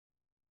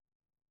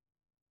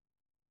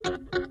You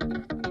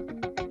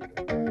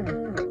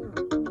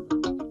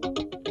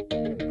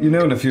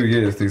know, in a few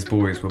years, these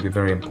boys will be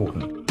very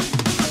important.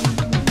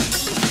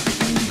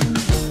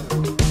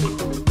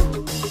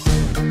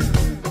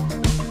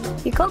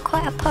 You got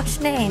quite a posh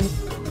name.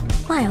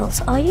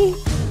 Miles, are you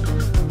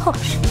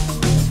posh?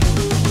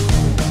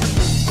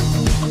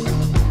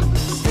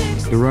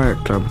 The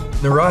Riot Club.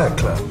 The Riot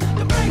Club?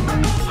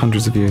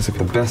 Hundreds of years of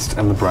the best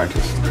and the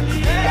brightest.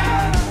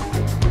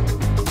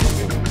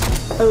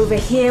 Over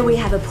here we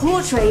have a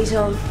portrait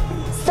of...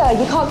 Sir,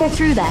 you can't go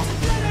through there.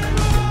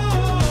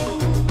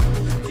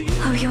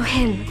 Oh, you're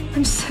him.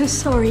 I'm so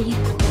sorry.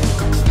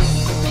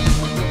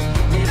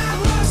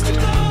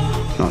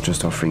 Not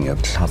just offering you a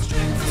club.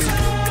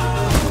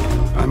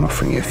 I'm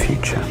offering you a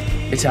future.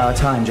 It's our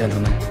time,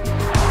 gentlemen.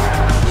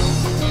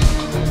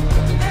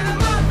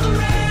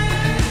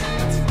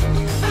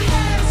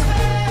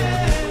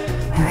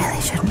 We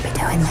really shouldn't be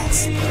doing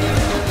this.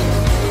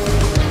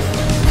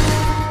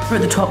 We're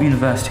at the top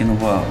university in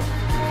the world.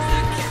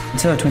 And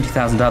so are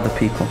 20,000 other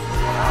people.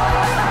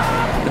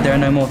 But there are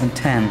no more than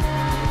 10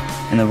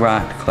 in the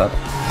Riot Club.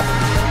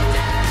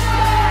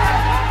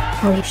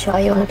 Are you sure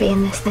you want to be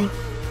in this thing?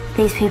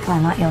 These people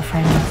are not your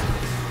friends.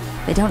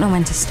 They don't know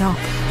when to stop.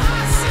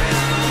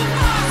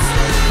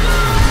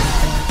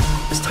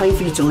 It's time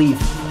for you to leave.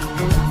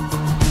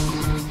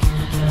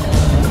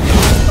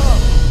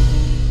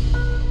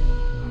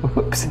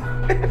 Whoops.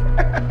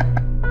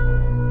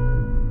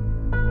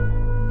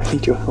 I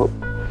need your help.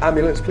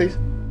 Ambulance, please.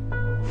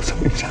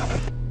 Something's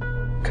happened.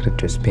 Could have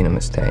just been a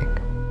mistake.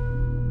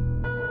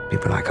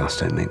 People like us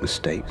don't make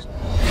mistakes.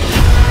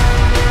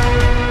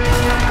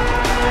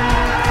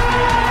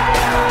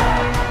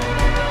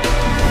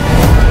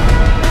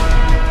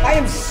 I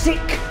am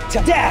sick to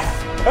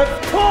death of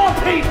poor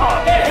people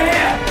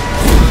here!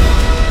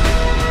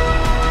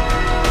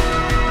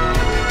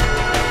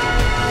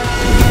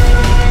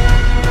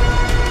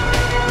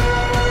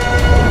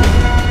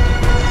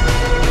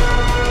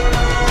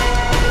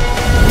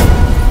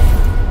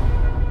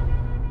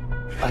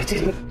 I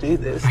didn't do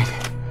this.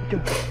 Right.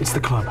 It's the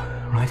club,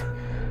 right?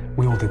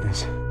 We all did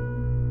this.